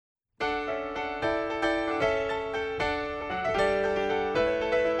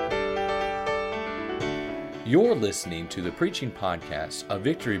You're listening to the preaching podcast of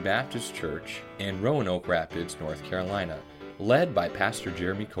Victory Baptist Church in Roanoke Rapids, North Carolina, led by Pastor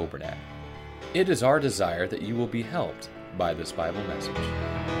Jeremy Coburnack. It is our desire that you will be helped by this Bible message.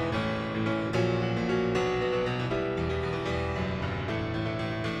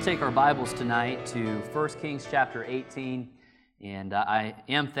 Take our Bibles tonight to 1 Kings chapter 18, and I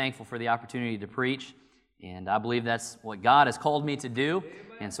am thankful for the opportunity to preach, and I believe that's what God has called me to do,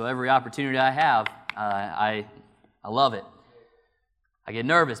 and so every opportunity I have, I love it. I get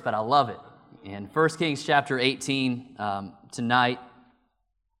nervous, but I love it. In 1 Kings chapter 18 tonight,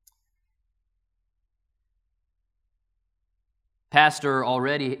 Pastor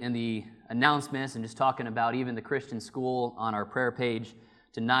already in the announcements and just talking about even the Christian school on our prayer page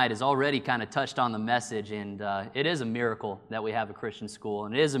tonight has already kind of touched on the message, and it is a miracle that we have a Christian school,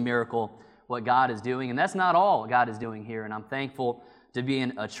 and it is a miracle what God is doing, and that's not all God is doing here, and I'm thankful to be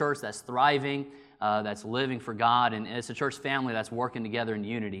in a church that's thriving, that's living for God, and it's a church family that's working together in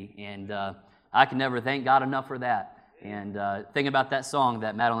unity, and I can never thank God enough for that. And thinking about that song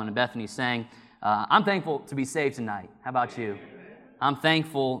that Madeline and Bethany sang, I'm thankful to be saved tonight. How about you? I'm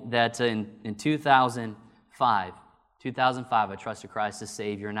thankful that in 2005, I trusted Christ as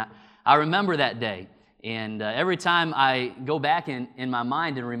Savior, and I remember that day, and every time I go back in my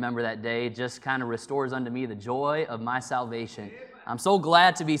mind and remember that day, it just kind of restores unto me the joy of my salvation. I'm so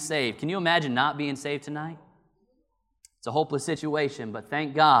glad to be saved. Can you imagine not being saved tonight? It's a hopeless situation, but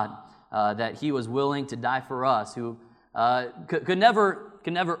thank God that He was willing to die for us, who could never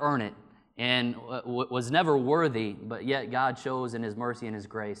earn it and was never worthy, but yet God chose in His mercy and His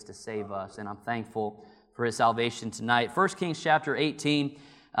grace to save us, and I'm thankful for His salvation tonight. 1 Kings chapter 18,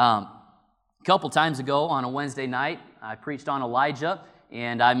 a couple times ago on a Wednesday night, I preached on Elijah,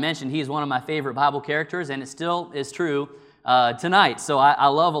 and I mentioned he's one of my favorite Bible characters, and it still is true tonight. So I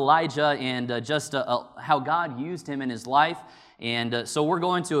love Elijah and just how God used him in his life. And so we're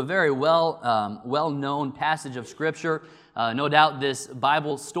going to a very well-known passage of Scripture. No doubt this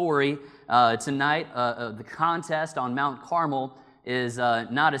Bible story tonight, the contest on Mount Carmel, is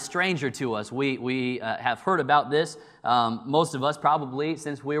not a stranger to us. We have heard about this, most of us probably,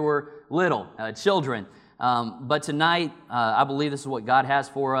 since we were little children. But tonight, I believe this is what God has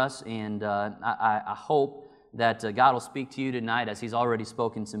for us, and I hope that God will speak to you tonight as He's already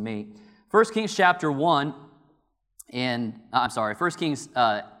spoken to me. 1 Kings chapter 1, and 1 Kings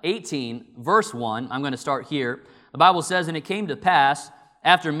 18, verse 1, I'm going to start here. The Bible says, "And it came to pass,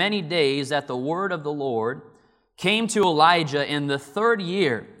 after many days, that the word of the Lord came to Elijah in the third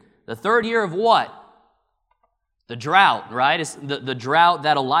year." The third year of what? The drought, right? It's the drought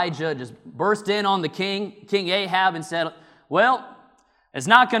that Elijah just burst in on the King Ahab, and said, well, it's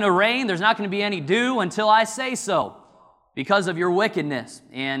not going to rain, there's not going to be any dew until I say so, because of your wickedness.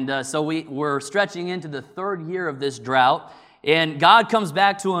 And so we're stretching into the third year of this drought, and God comes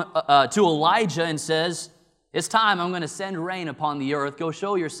back to Elijah and says, it's time, I'm going to send rain upon the earth. Go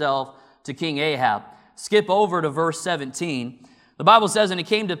show yourself to King Ahab. Skip over to verse 17. The Bible says, "And it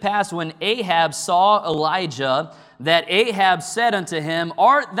came to pass when Ahab saw Elijah, that Ahab said unto him,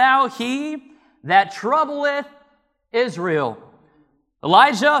 Art thou he that troubleth Israel?"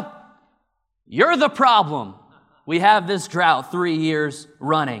 Elijah, you're the problem. We have this drought 3 years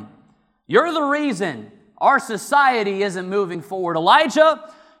running. You're the reason our society isn't moving forward. Elijah,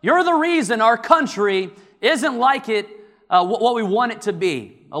 you're the reason our country isn't like it, what we want it to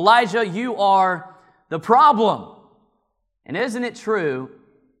be. Elijah, you are the problem. And isn't it true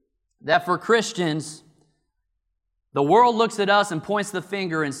that for Christians, the world looks at us and points the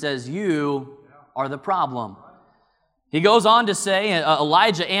finger and says, you are the problem? He goes on to say,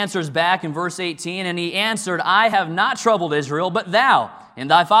 Elijah answers back in verse 18, "And he answered, I have not troubled Israel, but thou, in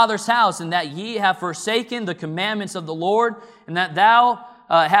thy father's house, and that ye have forsaken the commandments of the Lord, and that thou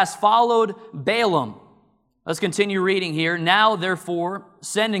hast followed Balaam." Let's continue reading here. "Now, therefore,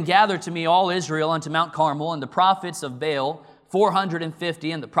 send and gather to me all Israel unto Mount Carmel, and the prophets of Baal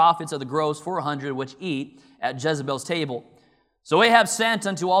 450, and the prophets of the groves 400, which eat at Jezebel's table." So Ahab sent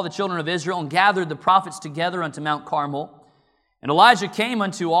unto all the children of Israel, and gathered the prophets together unto Mount Carmel. And Elijah came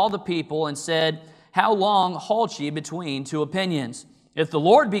unto all the people, and said, How long halt ye between two opinions? If the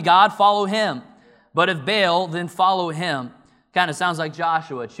Lord be God, follow Him. But if Baal, then follow him. Kind of sounds like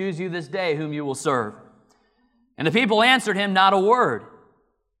Joshua. Choose you this day whom you will serve. And the people answered him not a word.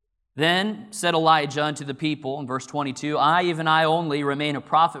 Then said Elijah unto the people, in verse 22, I, even I only, remain a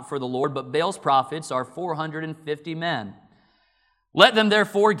prophet for the Lord, but Baal's prophets are 450 men. Let them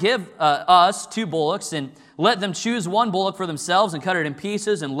therefore give us 2 bullocks, and let them choose 1 bullock for themselves, and cut it in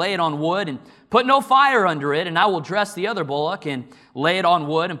pieces, and lay it on wood, and put no fire under it, and I will dress the other bullock, and lay it on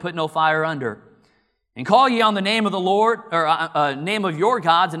wood, and put no fire under. And call ye on the name of the Lord, or name of your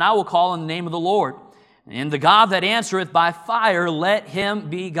gods, and I will call on the name of the Lord. And the God that answereth by fire, let him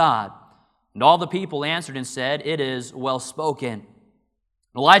be God. And all the people answered and said, It is well spoken.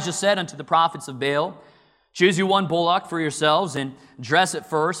 Elijah said unto the prophets of Baal, Choose you one bullock for yourselves, and dress it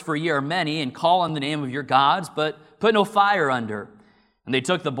first, for ye are many, and call on the name of your gods, but put no fire under. And they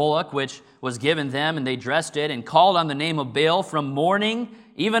took the bullock which was given them, and they dressed it, and called on the name of Baal from morning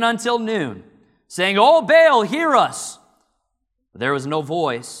even until noon, saying, O Baal, hear us. But there was no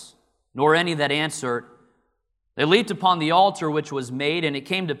voice, nor any that answered. They leaped upon the altar which was made, and it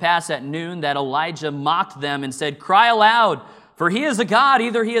came to pass at noon that Elijah mocked them and said, Cry aloud, for he is a God,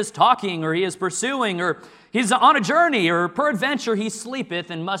 either he is talking, or he is pursuing, or he's on a journey, or peradventure he sleepeth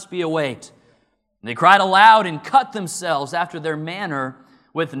and must be awaked. And they cried aloud and cut themselves after their manner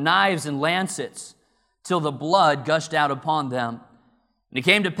with knives and lancets, till the blood gushed out upon them. And it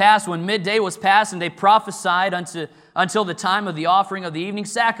came to pass when midday was past, and they prophesied until the time of the offering of the evening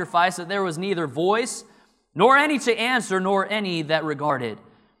sacrifice, that there was neither voice, nor any to answer, nor any that regarded.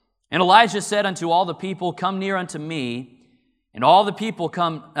 And Elijah said unto all the people, Come near unto me. And all the people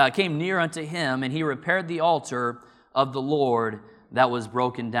came near unto him, and he repaired the altar of the Lord that was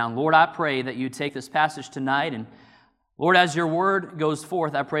broken down. Lord, I pray that you take this passage tonight, and Lord, as your word goes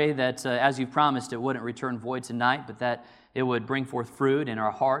forth, I pray that as you promised, it wouldn't return void tonight, but that it would bring forth fruit in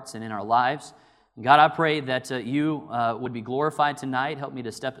our hearts and in our lives. And God, I pray that you would be glorified tonight. Help me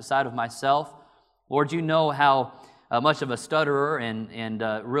to step aside of myself. Lord, you know how much of a stutterer and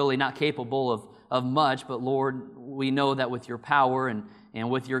really not capable of much, but Lord, we know that with your power and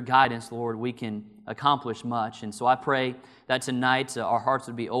with your guidance, Lord, we can accomplish much. And so I pray that tonight our hearts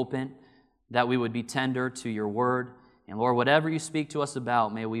would be open, that we would be tender to your word. And Lord, whatever you speak to us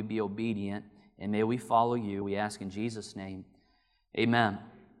about, may we be obedient and may we follow you. We ask in Jesus' name, amen.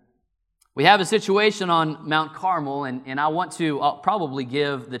 We have a situation on Mount Carmel, and I want to I'll probably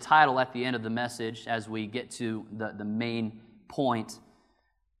give the title at the end of the message as we get to the main point.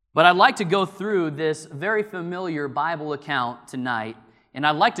 But I'd like to go through this very familiar Bible account tonight, and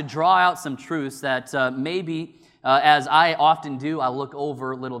I'd like to draw out some truths that maybe, as I often do, I look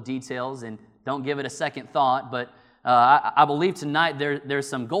over little details and don't give it a second thought, but I believe tonight there's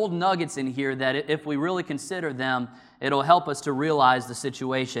some gold nuggets in here that if we really consider them, it'll help us to realize the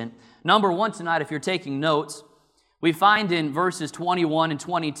situation. Number one tonight, if you're taking notes, we find in verses 21 and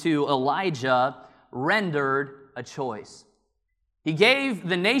 22, Elijah rendered a choice. He gave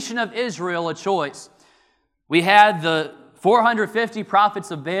the nation of Israel a choice. We had the 450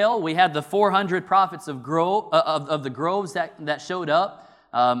 prophets of Baal. We had the 400 prophets of the groves that showed up,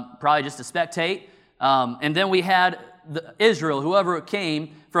 probably just to spectate. And then we had Israel, whoever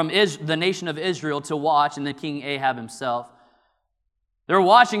came from the nation of Israel to watch, and then King Ahab himself. They were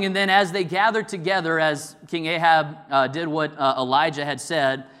watching, and then as they gathered together, as King Ahab did what Elijah had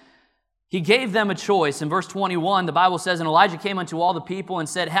said, he gave them a choice. In verse 21, the Bible says, And Elijah came unto all the people and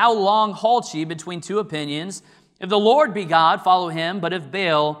said, How long halt ye between two opinions? If the Lord be God, follow him, but if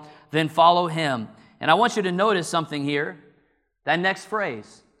Baal, then follow him. And I want you to notice something here, that next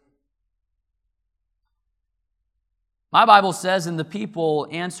phrase. My Bible says, And the people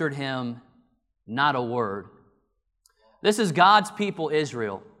answered him not a word. This is God's people,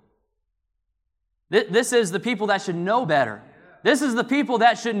 Israel. This is the people that should know better. This is the people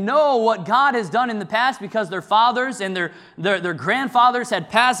that should know what God has done in the past, because their fathers and their grandfathers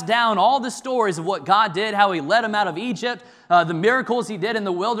had passed down all the stories of what God did, how he led them out of Egypt, the miracles he did in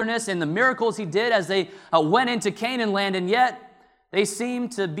the wilderness, and the miracles he did as they went into Canaan land, and yet they seem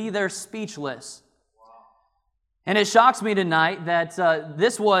to be there speechless. And it shocks me tonight that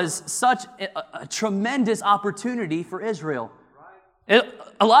this was such a tremendous opportunity for Israel.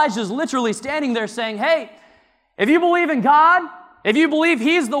 Elijah's literally standing there saying, Hey, if you believe in God, if you believe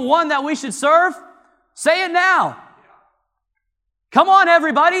he's the one that we should serve, say it now. Come on,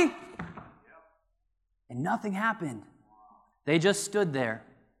 everybody. And nothing happened. They just stood there.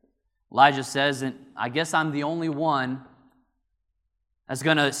 Elijah says, and I guess I'm the only one that's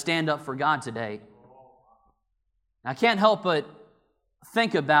going to stand up for God today. I can't help but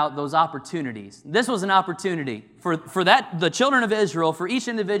think about those opportunities. This was an opportunity for the children of Israel, for each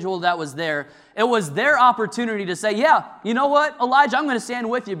individual that was there. It was their opportunity to say, yeah, you know what, Elijah, I'm going to stand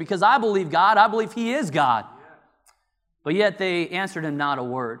with you because I believe God. I believe he is God. But yet they answered him not a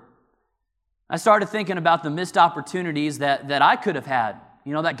word. I started thinking about the missed opportunities that I could have had,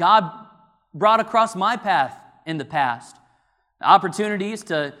 that God brought across my path in the past. Opportunities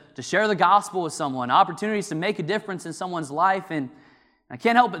to share the gospel with someone, opportunities to make a difference in someone's life. And I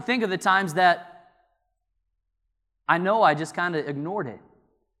can't help but think of the times that I know I just kind of ignored it.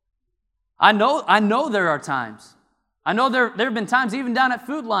 I know there are times. I know there have been times even down at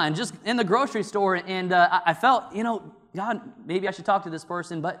Food Line, just in the grocery store, and I felt, God, maybe I should talk to this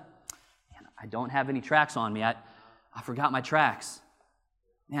person, but man, I don't have any tracks on me. I forgot my tracks.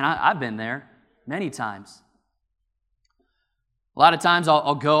 Man, I've been there many times. A lot of times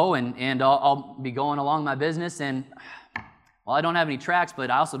I'll go and I'll be going along my business, and well, I don't have any tracks,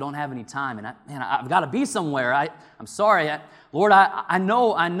 but I also don't have any time, and I've got to be somewhere. I'm sorry, Lord. I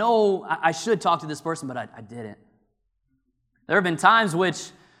know I should talk to this person, but I didn't. There have been times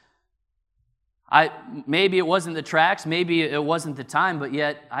which maybe it wasn't the tracks, maybe it wasn't the time, but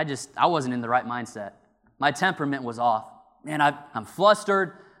yet I wasn't in the right mindset. My temperament was off. Man, I'm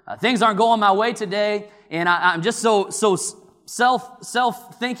flustered. Things aren't going my way today, and I'm just so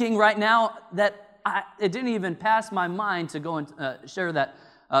self-thinking right now that it didn't even pass my mind to go and share that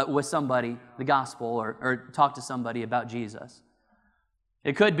with somebody, the gospel, or talk to somebody about Jesus.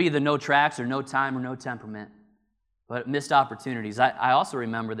 It could be the no tracks or no time or no temperament, but missed opportunities. I also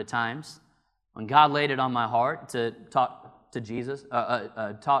remember the times when God laid it on my heart to talk to Jesus,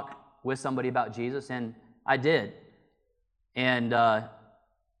 talk with somebody about Jesus, and I did. And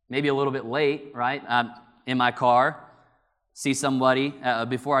maybe a little bit late, right? I'm in my car, see somebody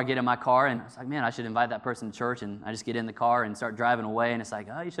before I get in my car, and it's like, man, I should invite that person to church, and I just get in the car and start driving away, and it's like,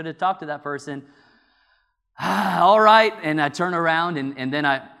 oh, you should have talked to that person. All right, and I turn around, and then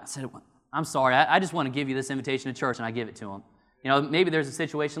I said, I'm sorry, I just want to give you this invitation to church, and I give it to them. Maybe there's a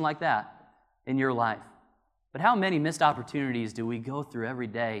situation like that in your life. But how many missed opportunities do we go through every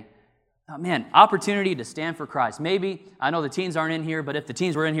day? Oh, man, opportunity to stand for Christ. Maybe, I know the teens aren't in here, but if the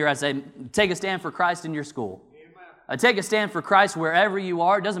teens were in here, I'd say, take a stand for Christ in your school. Take a stand for Christ wherever you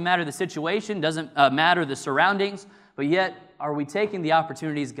are. It doesn't matter the situation, doesn't matter the surroundings, but yet, are we taking the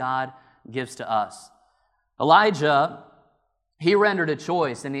opportunities God gives to us? Elijah, he rendered a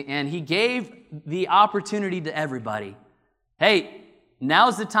choice, and he gave the opportunity to everybody. Hey,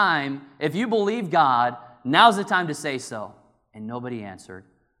 now's the time. If you believe God, now's the time to say so. And nobody answered.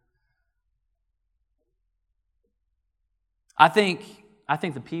 I think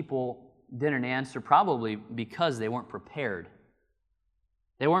the people didn't answer probably because they weren't prepared.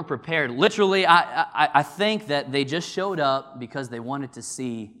 They weren't prepared. Literally, I think that they just showed up because they wanted to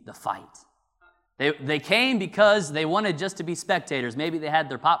see the fight. They came because they wanted just to be spectators. Maybe they had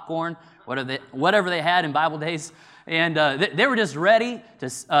their popcorn, whatever they had in Bible days, and they were just ready to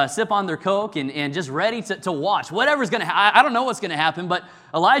sip on their Coke and just ready to watch. Whatever's going to happen. I don't know what's going to happen, but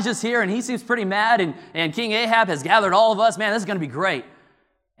Elijah's here, and he seems pretty mad, and King Ahab has gathered all of us. Man, this is going to be great.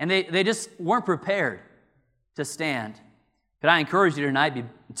 And they just weren't prepared to stand. Could I encourage you tonight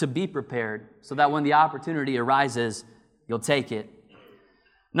to be prepared so that when the opportunity arises, you'll take it?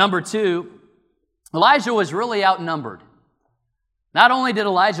 Number 2, Elijah was really outnumbered. Not only did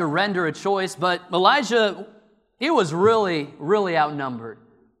Elijah render a choice, but Elijah, he was really, really outnumbered.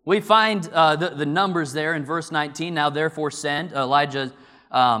 We find the numbers there in verse 19. Now therefore send Elijah's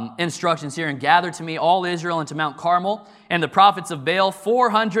instructions here, and gather to me all Israel into Mount Carmel, and the prophets of Baal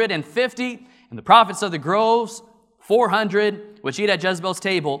 450, and the prophets of the groves 400, which eat at Jezebel's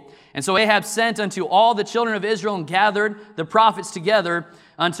table. And so Ahab sent unto all the children of Israel and gathered the prophets together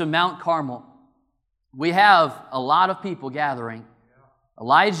unto Mount Carmel. We have a lot of people gathering.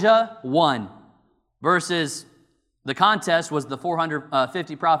 Elijah won versus the contest was the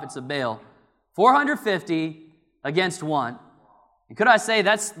 450 prophets of Baal. 450 against 1. And could I say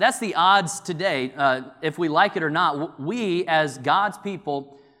that's the odds today. If we like it or not, we as God's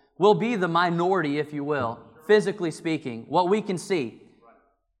people will be the minority, if you will, physically speaking, what we can see.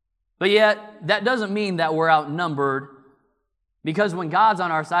 But yet, that doesn't mean that we're outnumbered, because when God's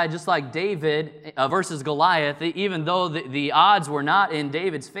on our side, just like David versus Goliath, even though the odds were not in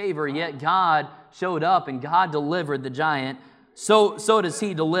David's favor, yet God showed up and God delivered the giant. So does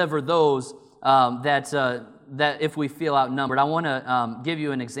He deliver those that if we feel outnumbered. I want to give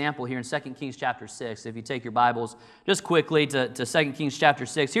you an example here in 2 Kings chapter 6. If you take your Bibles just quickly to 2 Kings chapter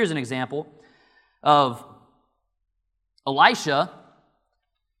 6, here's an example of Elisha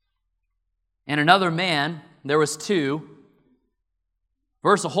and another man. There was 2.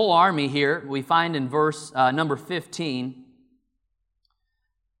 Verse a whole army here. We find in verse number 15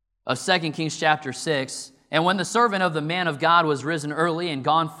 of 2 Kings chapter 6. And when the servant of the man of God was risen early and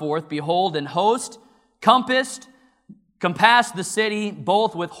gone forth, behold, an host compassed the city,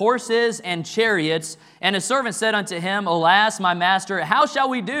 both with horses and chariots. And his servant said unto him, Alas, my master, how shall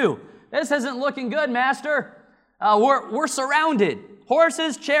we do? This isn't looking good, master. We're surrounded.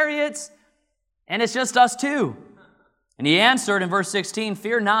 Horses, chariots, and it's just us 2. And he answered in verse 16,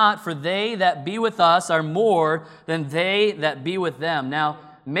 Fear not, for they that be with us are more than they that be with them. Now,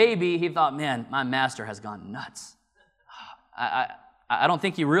 maybe he thought, man, my master has gone nuts. I don't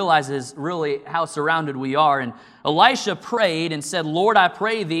think he realizes really how surrounded we are. And Elisha prayed and said, Lord, I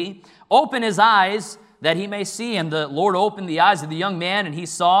pray thee, open his eyes that he may see. And the Lord opened the eyes of the young man, and he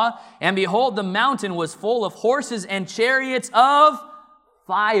saw, and behold, the mountain was full of horses and chariots of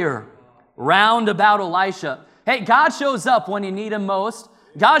fire round about Elisha. Hey, God shows up when you need him most.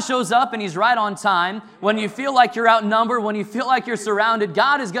 God shows up and he's right on time. When you feel like you're outnumbered, when you feel like you're surrounded,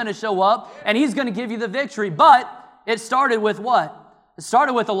 God is going to show up and he's going to give you the victory. But it started with what? It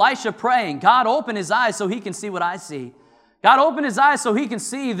started with Elisha praying, God, open his eyes so he can see what I see. God, open his eyes so he can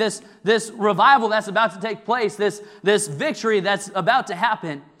see this revival that's about to take place, this victory that's about to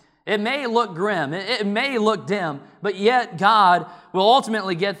happen. It may look grim, it may look dim, but yet God will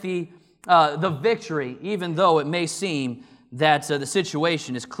ultimately get the victory, even though it may seem that the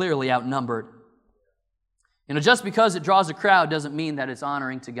situation is clearly outnumbered. You know, just because it draws a crowd doesn't mean that it's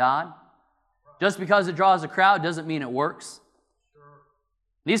honoring to God. Just because it draws a crowd doesn't mean it works.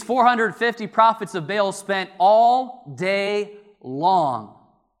 These 450 prophets of Baal spent all day long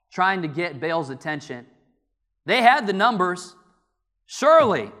trying to get Baal's attention. They had the numbers.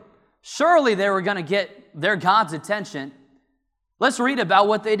 Surely they were going to get their God's attention. Let's read about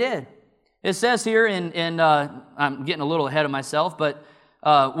what they did. It says here in I'm getting a little ahead of myself, but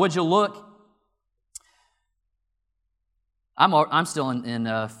would you look? I'm still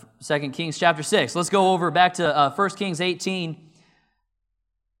in 2 Kings chapter 6. Let's go over back to 1 Kings 18.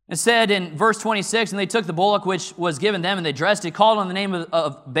 It said in verse 26, and they took the bullock which was given them, and they dressed it, called on the name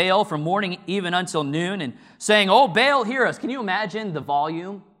of Baal from morning even until noon, and saying, "Oh, Baal, hear us." Can you imagine the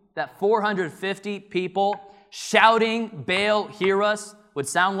volume that 450 people shouting, "Baal, hear us," would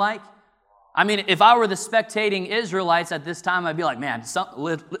sound like? I mean, if I were the spectating Israelites at this time, I'd be like, man,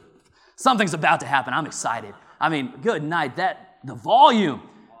 something's about to happen. I'm excited. I mean, good night. The volume.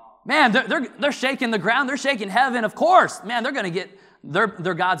 Man, they're shaking the ground. They're shaking heaven. Of course, man, they're going to get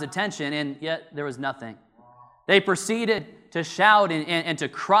their God's attention, and yet there was nothing. They proceeded to shout and to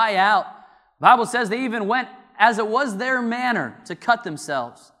cry out. The Bible says they even went, as it was their manner, to cut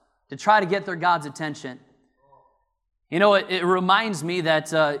themselves, to try to get their God's attention. You know, it reminds me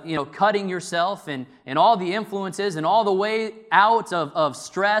that, cutting yourself and all the influences and all the way out of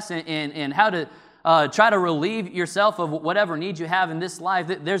stress and how to try to relieve yourself of whatever needs you have in this life.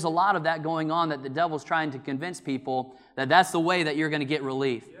 There's a lot of that going on that the devil's trying to convince people that that's the way that you're going to get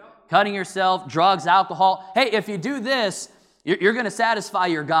relief. Yep. Cutting yourself, drugs, alcohol. Hey, if you do this, you're going to satisfy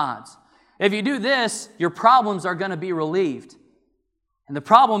your gods. If you do this, your problems are going to be relieved. And the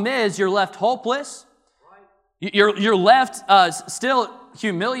problem is you're left hopeless. You're left still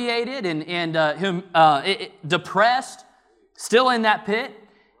humiliated and depressed, still in that pit.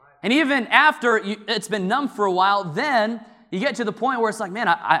 And even after it's been numb for a while, then you get to the point where it's like, man,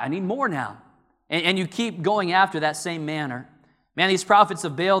 I need more now. And you keep going after that same manner. Man, these prophets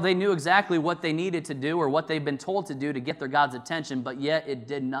of Baal, they knew exactly what they needed to do or what they'd been told to do to get their God's attention, but yet it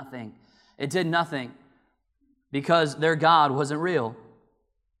did nothing. It did nothing because their God wasn't real.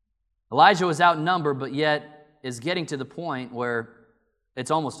 Elijah was outnumbered, but yet is getting to the point where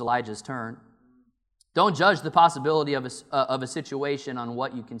it's almost Elijah's turn. Don't judge the possibility of a situation on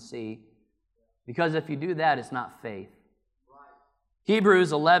what you can see, because if you do that, it's not faith.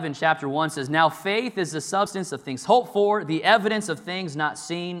 Hebrews 11, chapter 1 says, "Now faith is the substance of things hoped for, the evidence of things not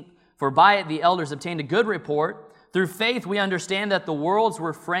seen. For by it the elders obtained a good report. Through faith we understand that the worlds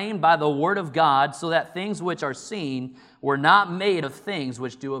were framed by the word of God, so that things which are seen were not made of things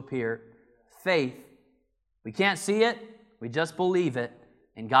which do appear." Faith. We can't see it, we just believe it,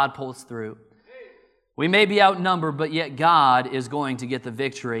 and God pulls through. We may be outnumbered, but yet God is going to get the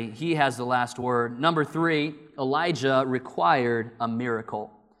victory. He has the last word. Number 3, Elijah required a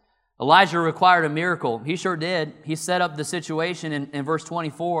miracle. Elijah required a miracle. He sure did. He set up the situation in verse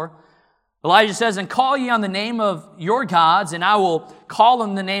 24. Elijah says, "And call ye on the name of your gods, and I will call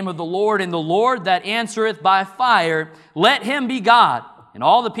on the name of the Lord, and the Lord that answereth by fire, let him be God." And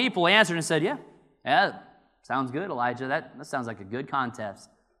all the people answered and said, yeah, sounds good, Elijah. That sounds like a good contest.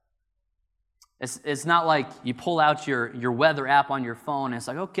 It's not like you pull out your weather app on your phone and it's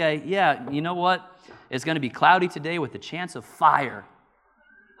like, okay, yeah, you know what? It's going to be cloudy today with a chance of fire.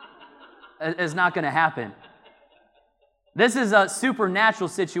 It's not going to happen. This is a supernatural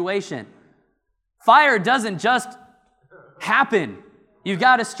situation. Fire doesn't just happen. You've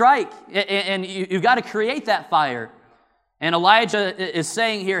got to strike, and you've got to create that fire. And Elijah is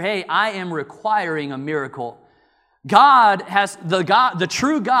saying here, hey, I am requiring a miracle. The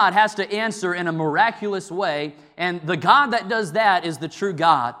true God has to answer in a miraculous way, and the God that does that is the true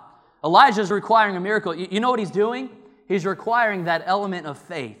God. Elijah is requiring a miracle. You know what he's doing? He's requiring that element of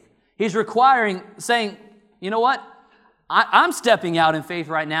faith. He's requiring, saying, you know what? I'm stepping out in faith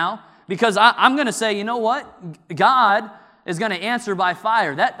right now because I'm going to say, you know what? God is going to answer by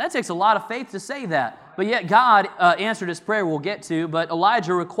fire. That takes a lot of faith to say that. But yet God answered his prayer, we'll get to. But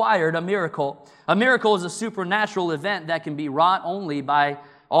Elijah required a miracle. A miracle is a supernatural event that can be wrought only by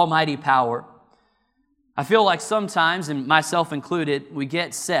almighty power. I feel like sometimes, and myself included, we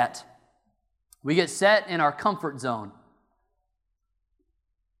get set. We get set in our comfort zone.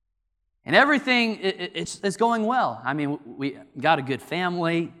 And everything, it's going well. I mean, we got a good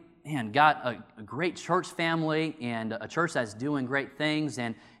family, and got a great church family, and a church that's doing great things.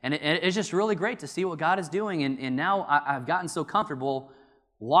 And it's just really great to see what God is doing. And now I've gotten so comfortable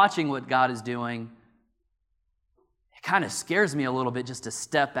watching what God is doing. It kind of scares me a little bit just to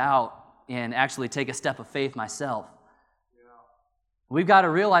step out and actually take a step of faith myself. Yeah. We've got to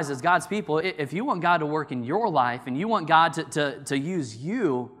realize as God's people, if you want God to work in your life and you want God to use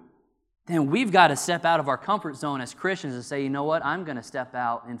you, then we've got to step out of our comfort zone as Christians and say, you know what, I'm going to step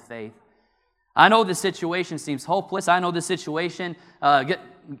out in faith. I know this situation seems hopeless. I know this situation, I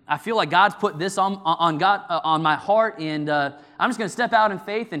feel like God's put this on my heart, and I'm just going to step out in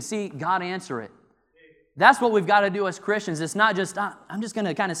faith and see God answer it. That's what we've got to do as Christians. It's not just, I'm just going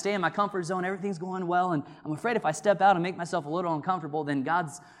to kind of stay in my comfort zone. Everything's going well, and I'm afraid if I step out and make myself a little uncomfortable, then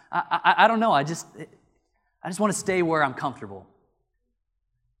God's, I don't know. I just want to stay where I'm comfortable.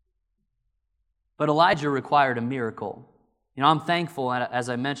 But Elijah required a miracle. You know, I'm thankful, as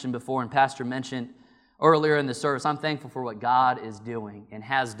I mentioned before, and Pastor mentioned earlier in the service, I'm thankful for what God is doing and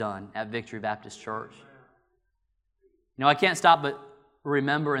has done at Victory Baptist Church. You know, I can't stop but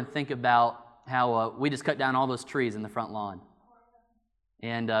remember and think about how we just cut down all those trees in the front lawn.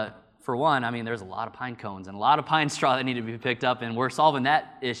 And for one, I mean, there's a lot of pine cones and a lot of pine straw that need to be picked up, and we're solving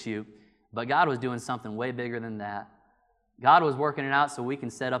that issue. But God was doing something way bigger than that. God was working it out so we can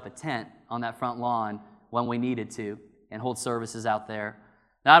set up a tent on that front lawn when we needed to and hold services out there.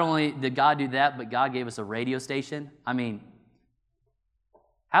 Not only did God do that, but God gave us a radio station. I mean,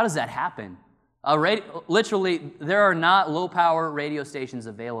 how does that happen? Literally, there are not low-power radio stations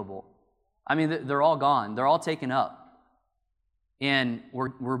available. I mean, they're all gone. They're all taken up. And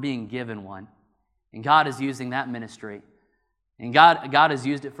we're being given one. And God is using that ministry. And God has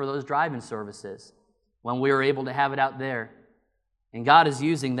used it for those drive-in services when we were able to have it out there. And God is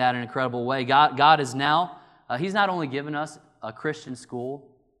using that in an incredible way. God is now, He's not only given us a Christian school,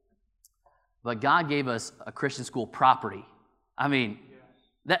 but God gave us a Christian school property. I mean,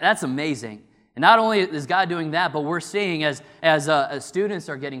 that's amazing. And not only is God doing that, but we're seeing as students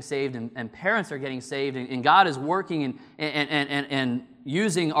are getting saved and parents are getting saved, and God is working and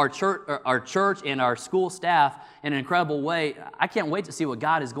using our church and our school staff in an incredible way. I can't wait to see what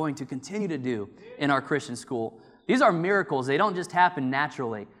God is going to continue to do in our Christian school. These are miracles. They don't just happen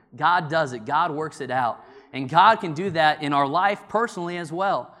naturally. God does it. God works it out. And God can do that in our life personally as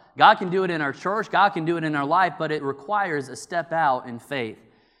well. God can do it in our church. God can do it in our life, but it requires a step out in faith.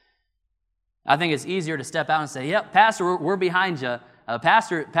 I think it's easier to step out and say, yep, Pastor, we're behind you.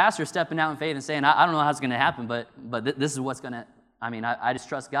 Pastor stepping out in faith and saying, I don't know how it's going to happen, but this is what's going to, I just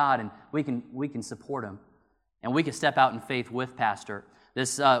trust God, and we can support Him. And we can step out in faith with Pastor.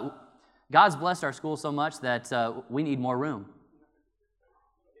 God's blessed our school so much that we need more room.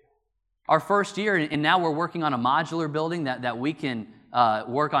 Our first year, and now we're working on a modular building that we can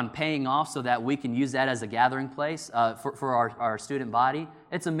work on paying off so that we can use that as a gathering place for our student body.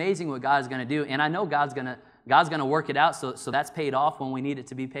 It's amazing what God is going to do, and I know God's going to work it out so that's paid off when we need it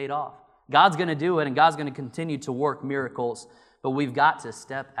to be paid off. God's going to do it, and God's going to continue to work miracles, but we've got to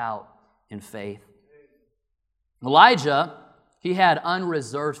step out in faith. Elijah, he had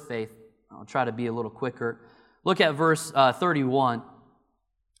unreserved faith. I'll try to be a little quicker. Look at verse 31.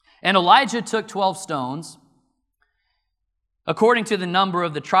 And Elijah took 12 stones, according to the number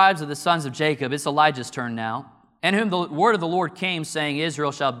of the tribes of the sons of Jacob. It's Elijah's turn now. And whom the word of the Lord came, saying,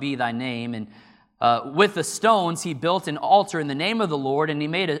 Israel shall be thy name. And with the stones he built an altar in the name of the Lord, and he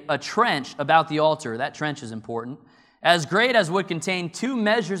made a trench about the altar. That trench is important. As great as would contain 2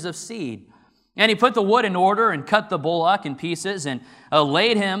 measures of seed. And he put the wood in order and cut the bullock in pieces and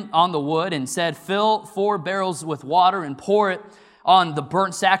laid him on the wood and said, Fill 4 barrels with water and pour it on the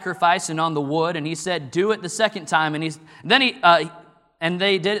burnt sacrifice and on the wood. And he said, Do it the second time. And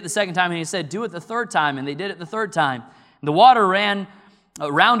they did it the second time. And he said, Do it the third time. And they did it the third time. And the water ran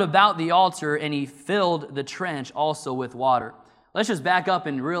round about the altar, and he filled the trench also with water. Let's just back up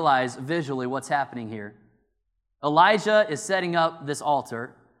and realize visually what's happening here. Elijah is setting up this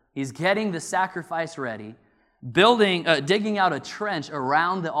altar. He's getting the sacrifice ready, digging out a trench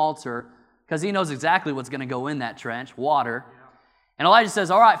around the altar, because he knows exactly what's going to go in that trench, water. And Elijah says,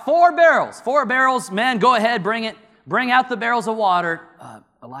 all right, 4 barrels, men, go ahead, bring out the barrels of water.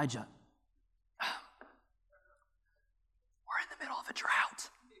 Elijah, we're in the middle of a drought.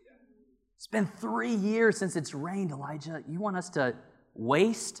 It's been 3 years since it's rained, Elijah. You want us to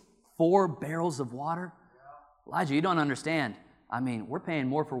waste 4 barrels of water? Elijah, you don't understand. I mean, we're paying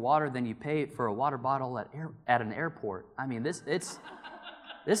more for water than you pay for a water bottle at an airport. I mean, this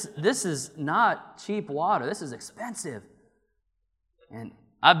is not cheap water. This is expensive. And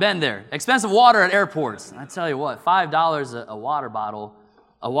I've been there. Expensive water at airports. I tell you what, $5 a water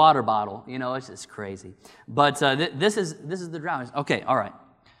bottle. You know, it's just crazy. But this is the drought. Okay, all right.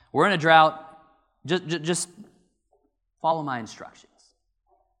 We're in a drought. Just follow my instructions.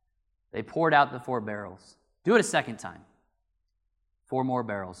 They poured out the 4 barrels. Do it a second time. 4 more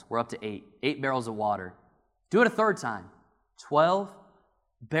barrels. We're up to 8. 8 barrels of water. Do it a third time. 12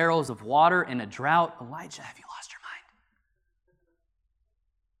 barrels of water in a drought. Elijah, have you lost your mind?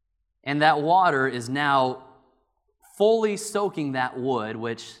 And that water is now fully soaking that wood,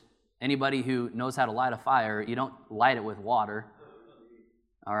 which anybody who knows how to light a fire, you don't light it with water.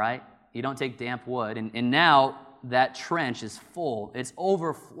 All right? You don't take damp wood. And now that trench is full. It's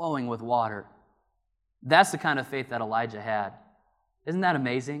overflowing with water. That's the kind of faith that Elijah had. Isn't that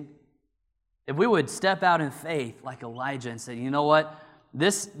amazing? If we would step out in faith like Elijah and say, you know what?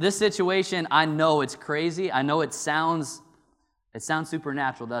 This situation, I know it's crazy. I know it sounds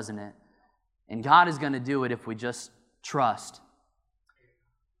supernatural, doesn't it? And God is going to do it if we just trust.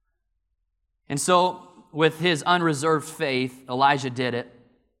 And so, with his unreserved faith, Elijah did it.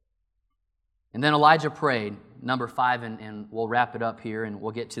 And then Elijah prayed. Number 5, and we'll wrap it up here and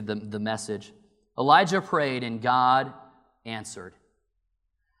we'll get to the message. Elijah prayed and God answered.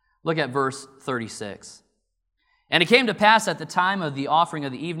 Look at verse 36. And it came to pass at the time of the offering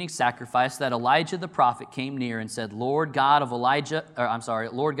of the evening sacrifice that Elijah the prophet came near and said, Lord God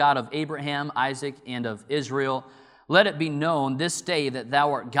of Abraham, Isaac, and of Israel, let it be known this day that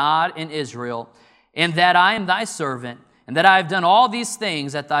thou art God in Israel, and that I am thy servant, and that I have done all these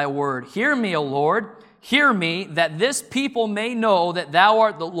things at thy word. Hear me, O Lord, hear me, that this people may know that thou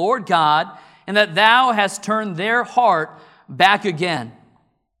art the Lord God, and that thou hast turned their heart back again.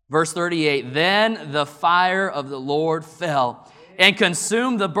 Verse 38, then the fire of the Lord fell and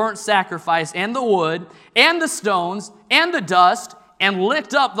consumed the burnt sacrifice and the wood and the stones and the dust and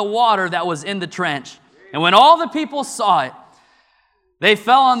licked up the water that was in the trench. And when all the people saw it, they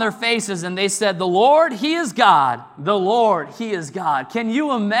fell on their faces and they said, the Lord, He is God. The Lord, He is God. Can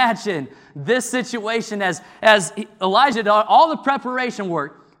you imagine this situation as Elijah did all the preparation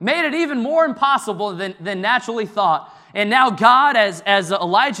work, made it even more impossible than naturally thought. And now God, as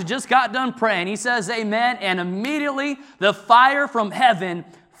Elijah just got done praying, he says amen, and immediately the fire from heaven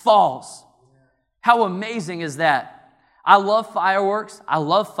falls. How amazing is that? I love fireworks. I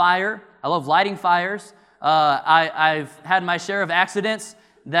love fire. I love lighting fires. I've had my share of accidents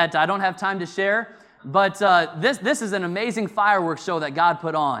that I don't have time to share. But this is an amazing fireworks show that God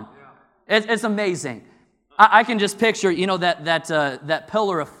put on. It's amazing. I can just picture, that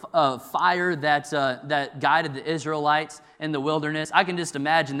pillar of fire that guided the Israelites in the wilderness. I can just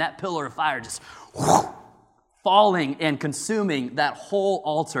imagine that pillar of fire just falling and consuming that whole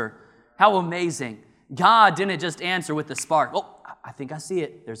altar. How amazing. God didn't just answer with the spark. Oh, I think I see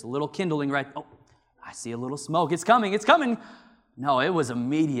it. There's a little kindling right. Oh, I see a little smoke. It's coming. It's coming. No, it was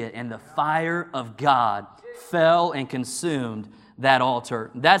immediate, and the fire of God fell and consumed that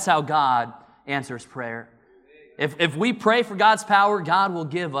altar. That's how God answers prayer. If we pray for God's power, God will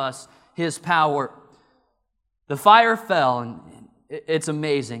give us His power. The fire fell, and it's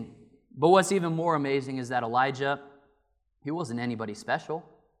amazing. But what's even more amazing is that Elijah, he wasn't anybody special.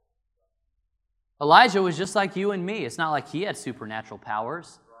 Elijah was just like you and me. It's not like he had supernatural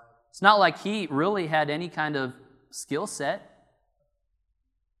powers. It's not like he really had any kind of skill set.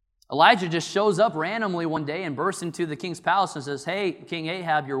 Elijah just shows up randomly one day and bursts into the king's palace and says, hey, King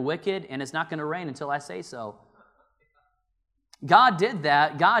Ahab, you're wicked, and it's not going to rain until I say so. God did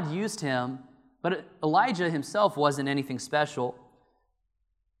that. God used him. But Elijah himself wasn't anything special.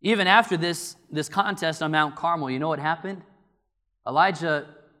 Even after this contest on Mount Carmel, you know what happened? Elijah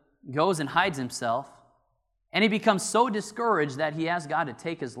goes and hides himself, and he becomes so discouraged that he asks God to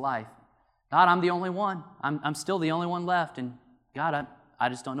take his life. God, I'm the only one. I'm still the only one left, and God, I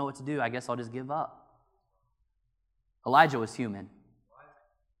just don't know what to do. I guess I'll just give up. Elijah was human.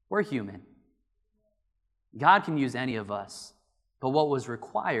 We're human. God can use any of us, but what was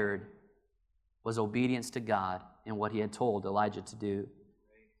required was obedience to God and what He had told Elijah to do.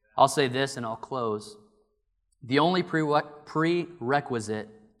 I'll say this and I'll close. The only prerequisite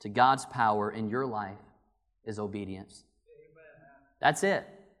to God's power in your life is obedience. That's it.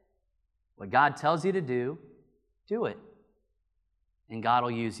 What God tells you to do it. And God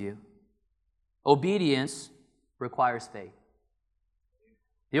will use you. Obedience requires faith.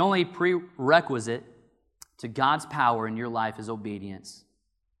 The only prerequisite to God's power in your life is obedience.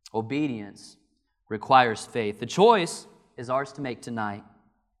 Obedience requires faith. The choice is ours to make tonight.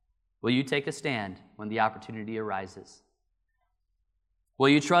 Will you take a stand when the opportunity arises? Will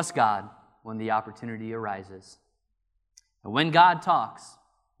you trust God when the opportunity arises? And when God talks,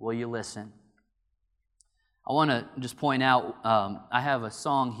 will you listen? I want to just point out, I have a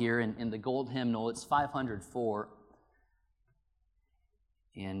song here in the gold hymnal. It's 504.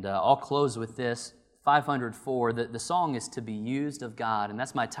 And I'll close with this. 504, the song is To Be Used of God, and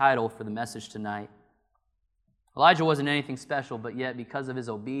that's my title for the message tonight. Elijah wasn't anything special, but yet because of his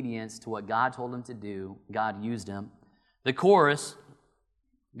obedience to what God told him to do, God used him. The chorus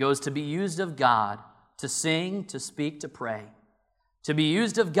goes, to be used of God, to sing, to speak, to pray. To be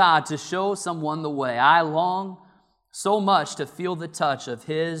used of God to show someone the way. I long so much to feel the touch of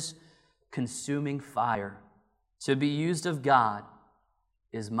His consuming fire. To be used of God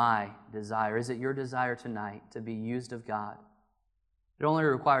is my desire. Is it your desire tonight to be used of God? It only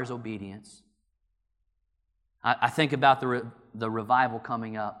requires obedience. I think about the revival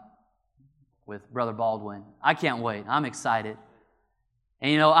coming up with Brother Baldwin. I can't wait. I'm excited.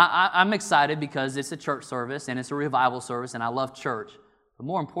 And I'm excited because it's a church service and it's a revival service and I love church. But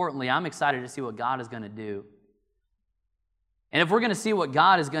more importantly, I'm excited to see what God is going to do. And if we're going to see what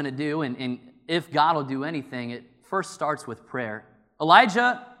God is going to do and if God will do anything, it first starts with prayer.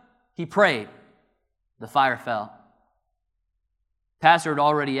 Elijah, he prayed. The fire fell. Pastor had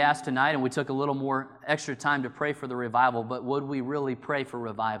already asked tonight, and we took a little more extra time to pray for the revival, but would we really pray for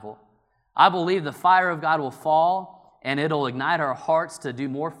revival? I believe the fire of God will fall, and it'll ignite our hearts to do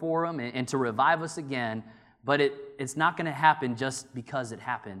more for Him and to revive us again, but it's not going to happen just because it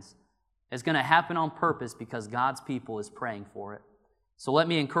happens. It's going to happen on purpose because God's people is praying for it. So let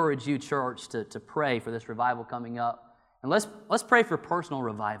me encourage you, church, to pray for this revival coming up. And let's pray for personal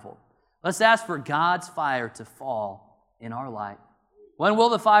revival. Let's ask for God's fire to fall in our life. When will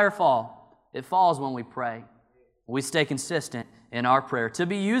the fire fall? It falls when we pray. We stay consistent in our prayer. To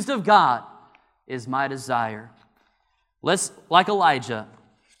be used of God is my desire. Let's, like Elijah,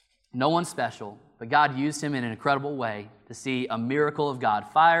 no one special, but God used him in an incredible way to see a miracle of God,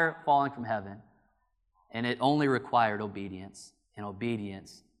 fire falling from heaven. And it only required obedience, and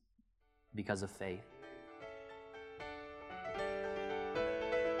obedience because of faith.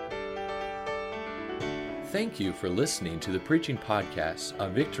 Thank you for listening to the preaching podcast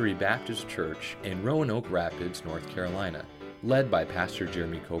of Victory Baptist Church in Roanoke Rapids, North Carolina, led by Pastor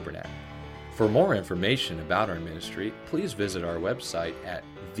Jeremy Coburnack. For more information about our ministry, please visit our website at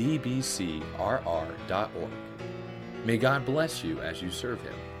vbcrr.org. May God bless you as you serve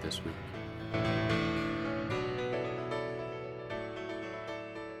Him this week.